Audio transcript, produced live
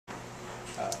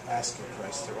asking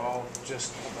price. They're all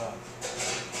just above.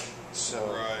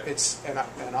 So Right. it's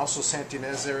and also Santa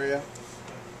Ynez area.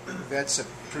 That's a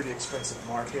pretty expensive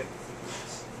market.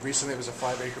 Recently, there was a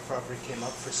 5-acre property came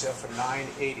up for sale for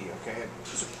 $980. Okay,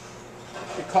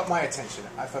 it caught my attention.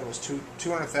 I thought it was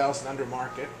 $200,000 under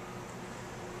market.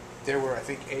 There were, I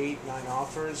think, 8, 9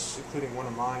 offers, including one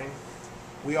of mine.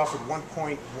 We offered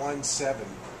 1.17,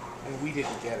 and we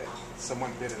didn't get it.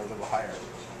 Someone bid it a little higher.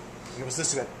 And it was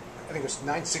listed at, I think it was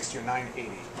 $960 or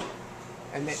 $980,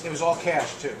 and it was all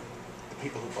cash too. The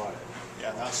people who bought it.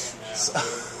 Yeah, that's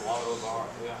a lot of those are.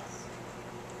 Yeah.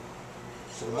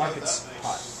 So the market's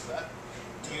hot.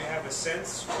 Do you have a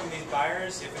sense from these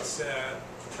buyers if it's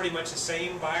pretty much the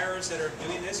same buyers that are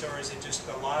doing this, or is it just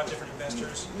a lot of different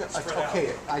investors spread out?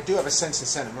 Okay, I do have a sense in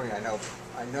Santa Maria.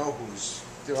 I know who's.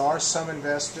 There are some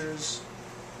investors,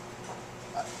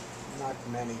 not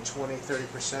many, 20,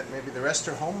 30%, maybe. The rest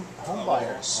are home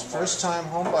buyers, first-time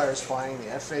home buyers buying the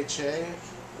FHA,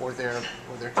 or they're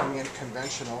coming in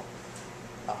conventional.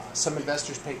 Some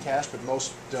investors pay cash, but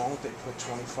most don't. They put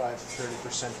 25,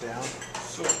 30% down.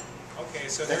 So, okay,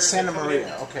 so that's Santa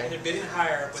Maria. Okay, and they're bidding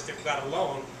higher, but they've got a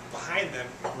loan behind them.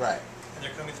 Right. And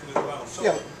they're coming through with a loan. So,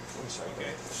 yeah. I'm sorry.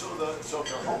 Okay. So if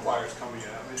they're home buyers coming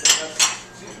in, I mean, that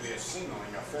seems to be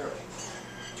signaling a fair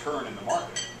turn in the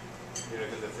market. You know,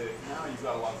 because now you've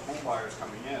got a lot of home buyers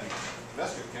coming in,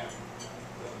 investors can't.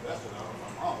 The investors, I don't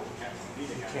know if I'm wrong, but we can't compete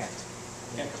against.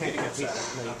 You compete against that.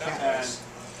 No, you can't. And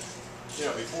you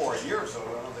know, before a year or so,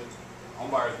 I don't think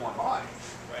home buyers weren't buying,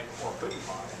 right, or couldn't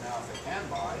buy. And now, if they can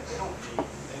buy, they don't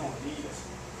need a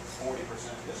 40%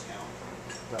 discount.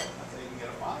 Right. If they can get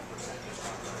a 5%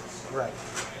 discount. Right.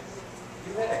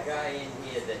 You had a guy in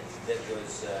here that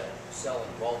was selling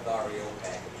bulk REO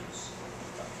packages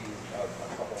a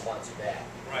couple months back.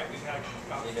 Right. We've had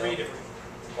about 3 different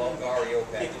bulk REO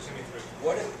people packages. coming through.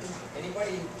 What if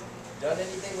anybody done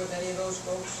anything with any of those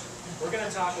folks? We're going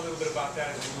to talk a little bit about that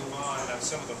as we move on, and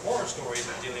some of the horror stories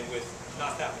I'm dealing with,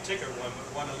 not that particular one, but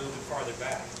one a little bit farther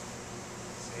back.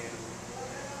 And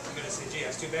I'm going to say, gee,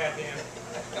 that's too bad, Dan.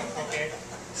 Okay,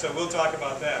 so we'll talk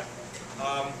about that.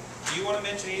 Do you want to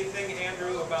mention anything,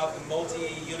 Andrew, about the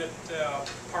multi-unit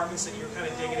apartments that you're kind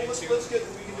of digging into? We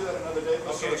can do that another day.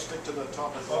 Let's Okay. sort of stick to the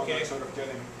topic. Okay. Sort of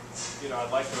getting, I'd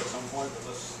like to at some point,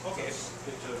 but let's get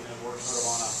to work sort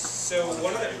of on a. So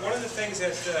one of the things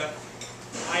that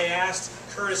I asked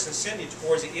Curtis and Cindy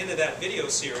towards the end of that video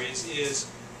series is,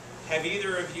 have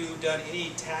either of you done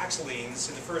any tax liens?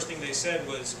 And the first thing they said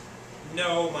was,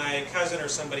 no, my cousin or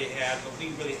somebody had, but we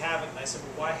really haven't. And I said,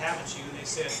 well, why haven't you? And they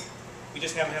said, we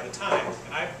just haven't had the time.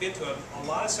 And I've been to a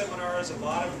lot of seminars,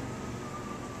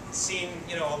 seen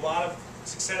a lot of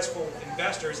successful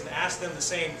investors and asked them the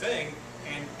same thing.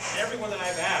 And everyone that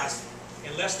I've asked,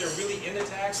 unless they're really into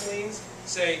tax liens,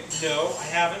 say, no, I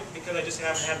haven't, because I just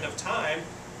haven't had enough time.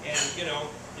 And,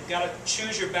 you've got to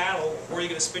choose your battle, where you're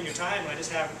going to spend your time, and I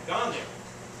just haven't gone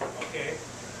there. Okay?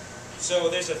 So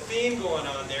there's a theme going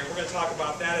on there. We're going to talk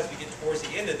about that as we get towards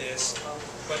the end of this.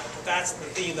 But that's the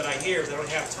theme that I hear, is I don't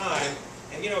have time.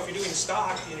 And, if you're doing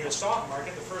stock, in your stock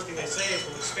market, the first thing they say is,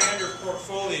 well, expand your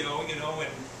portfolio, and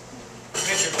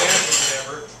hedge your bets or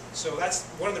whatever. So that's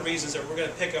one of the reasons that we're going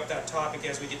to pick up that topic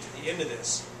as we get to the end of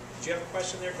this. Did you have a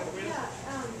question there, Katarina? Yeah,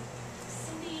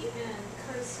 Cindy and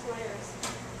Curtis Squires,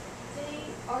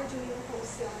 they are doing the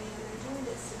wholesaling and they're doing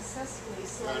it successfully.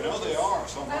 So I know they are.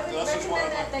 So I would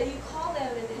recommend that you call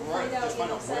them and find out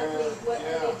exactly what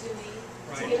are they doing.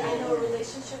 Right. To get a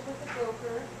relationship with the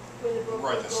broker, where the broker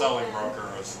Right, the selling broker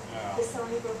is. Yeah. The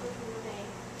selling broker from the bank.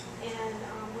 And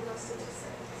what else did they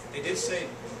say?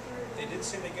 They did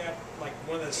say they got, like,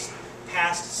 one of the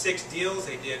past 6 deals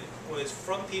they did was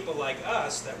from people like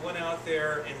us that went out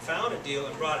there and found a deal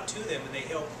and brought it to them, and they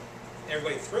helped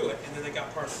everybody through it, and then they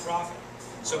got part of the profit.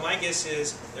 So my guess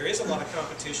is there is a lot of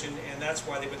competition, and that's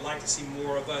why they would like to see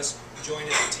more of us join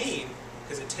as a team,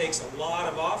 because it takes a lot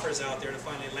of offers out there to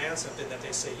finally land something that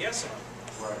they say yes on.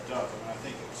 Right, it does. I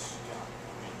think it's,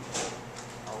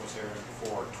 I was hearing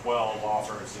before 12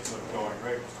 offers, it's sort of going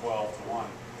great, it was 12 to 1.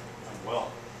 And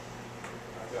well,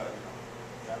 I've got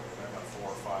 4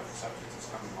 or 5 acceptances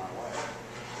coming my way.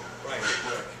 Right. Pretty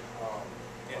quick.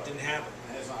 It didn't happen.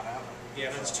 It's not happening. Yeah,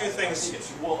 there's 2 things. I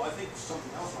think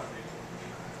something else might be.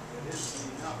 It is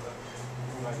speeding up, but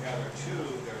from what I gather too,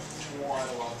 there's quite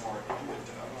a lot more. I don't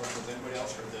know if anybody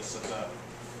else heard this, that the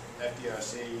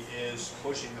FDIC is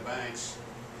pushing the banks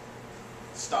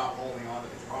stop holding on to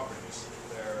these properties.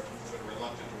 They're sort of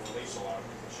reluctant to release a lot of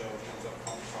it. The show comes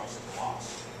across as a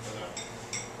loss.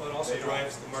 Well, it also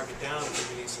drives the market down if you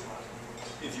release a lot.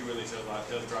 If you release it a lot,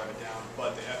 it does drive it down.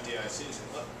 But the FDIC said,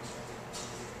 look,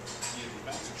 these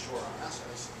banks are short on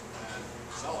assets.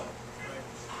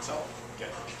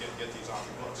 get these off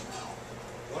the books now.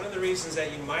 One of the reasons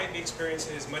that you might be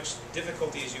experiencing as much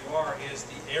difficulty as you are is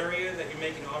the area that you're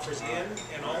making offers in,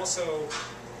 and also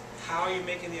how you're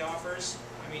making the offers.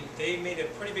 I mean, they made a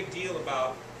pretty big deal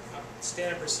about a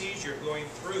standard procedure going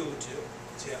through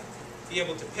to be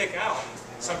able to pick out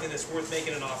something that's worth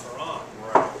making an offer on.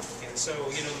 Right. And so,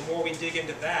 you know, the more we dig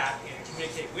into that and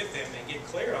communicate with them and get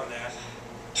clear on that,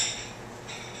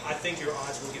 I think your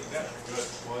odds will get better. Good.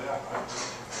 Well, yeah.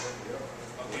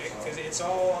 Okay, because it's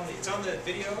on the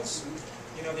videos.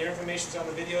 You know, the information's on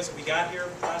the videos that we got here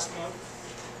last month,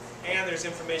 and there's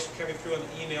information coming through on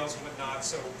the emails and whatnot.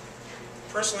 So,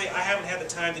 personally, I haven't had the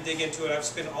time to dig into it. I've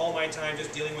spent all my time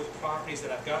just dealing with the properties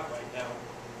that I've got right now,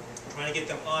 trying to get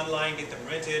them online, get them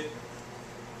rented,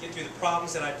 get through the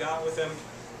problems that I've got with them.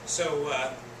 So,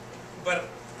 but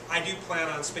I do plan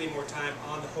on spending more time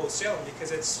on the wholesaling,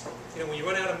 because it's, you know, when you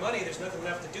run out of money, there's nothing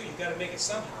left to do. You've got to make it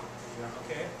somehow.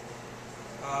 Okay.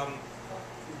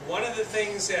 One of the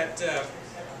things that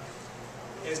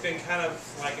has been kind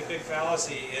of like a big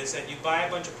fallacy is that you buy a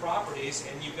bunch of properties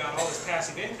and you've got all this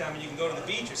passive income and you can go to the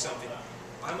beach or something.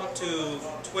 I'm up to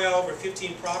 12 or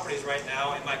 15 properties right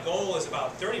now, and my goal is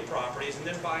about 30 properties, and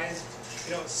then buy,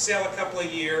 you know, sell a couple a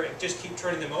year and just keep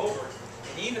turning them over.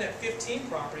 And even at 15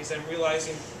 properties, I'm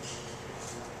realizing,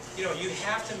 you know, you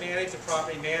have to manage the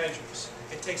property managers.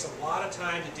 It takes a lot of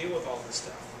time to deal with all this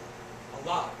stuff. A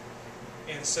lot.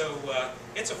 And so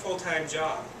it's a full-time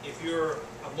job. If you're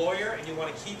a lawyer and you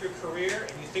want to keep your career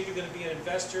and you think you're going to be an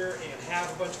investor and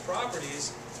have a bunch of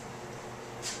properties,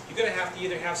 you're going to have to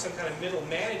either have some kind of middle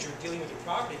manager dealing with your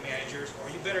property managers,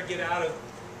 or you better get out of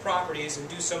properties and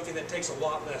do something that takes a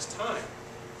lot less time.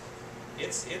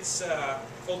 It's a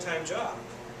full-time job.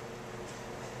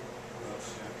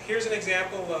 Here's an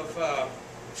example of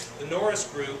the Norris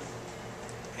Group,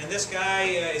 and this guy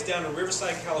is down in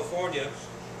Riverside, California,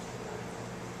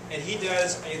 and he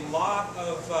does a lot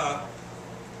of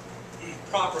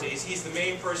properties. He's the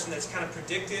main person that's kind of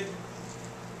predicted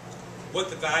what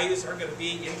the values are going to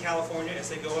be in California as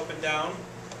they go up and down.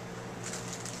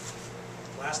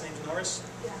 Last name's Norris?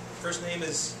 Yeah. First name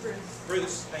is? Bruce.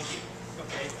 Bruce, thank you.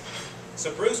 Okay.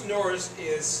 So Bruce Norris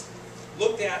is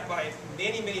looked at by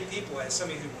many, many people as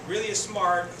somebody who really is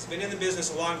smart, has been in the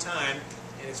business a long time,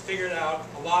 and has figured out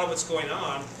a lot of what's going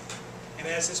on. And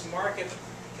as this market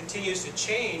continues to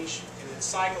change and it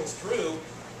cycles through,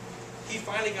 he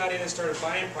finally got in and started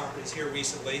buying properties here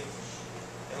recently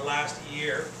in the last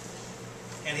year.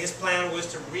 And his plan was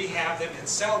to rehab them and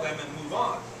sell them and move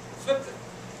on, flip them.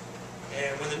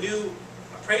 And when the new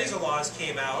appraisal laws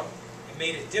came out, it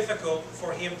made it difficult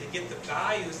for him to get the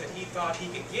values that he thought he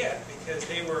could get, because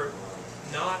they were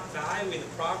not valuing the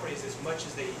properties as much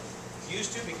as they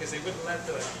used to, because they wouldn't let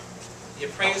the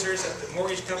appraisers that the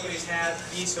mortgage companies had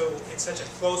be so in such a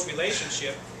close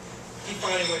relationship. He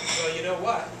finally went, well, you know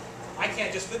what? I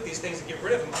can't just flip these things and get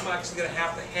rid of them. I'm actually going to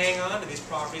have to hang on to these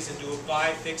properties and do a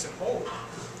buy, fix, and hold.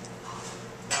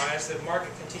 Now, as the market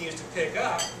continues to pick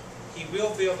up, he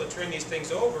will be able to turn these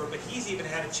things over, but he's even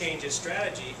had to change his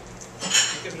strategy,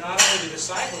 because not only do the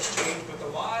cycles change, but the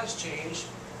laws change,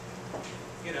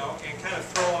 you know, and kind of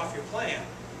throw off your plan.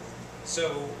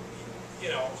 So, you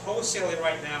know, wholesaling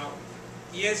right now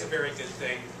is a very good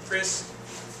thing. Chris,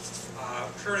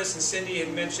 Curtis, and Cindy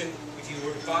had mentioned, if you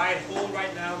were to buy and hold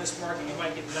right now in this market, you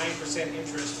might get 9%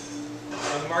 interest.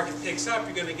 When the market picks up,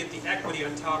 you're going to get the equity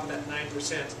on top of that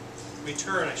 9%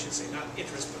 return, I should say, not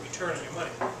interest, but return on your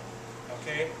money.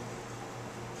 Okay?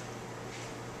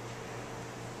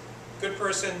 Good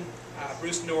person,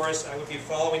 Bruce Norris. I would be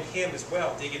following him as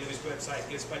well. Dig into his website,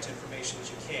 get as much information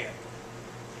as you can.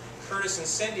 Curtis and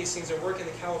Cindy, since they work in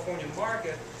the California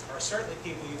market, are certainly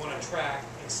people you want to track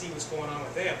and see what's going on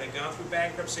with them. They've gone through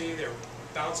bankruptcy, they're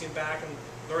bouncing back and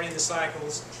learning the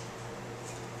cycles.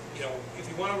 You know, if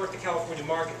you want to work the California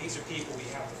market, these are people we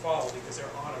have to follow, because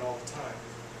they're on it all the time.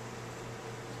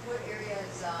 What area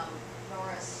is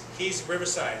Norris? He's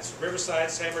Riverside. So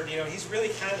Riverside, San Bernardino. He's really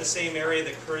kind of the same area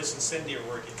that Curtis and Cindy are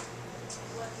working.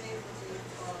 What name would you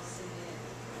call Cindy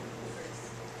and Chris?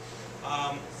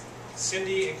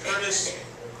 Cindy and Curtis,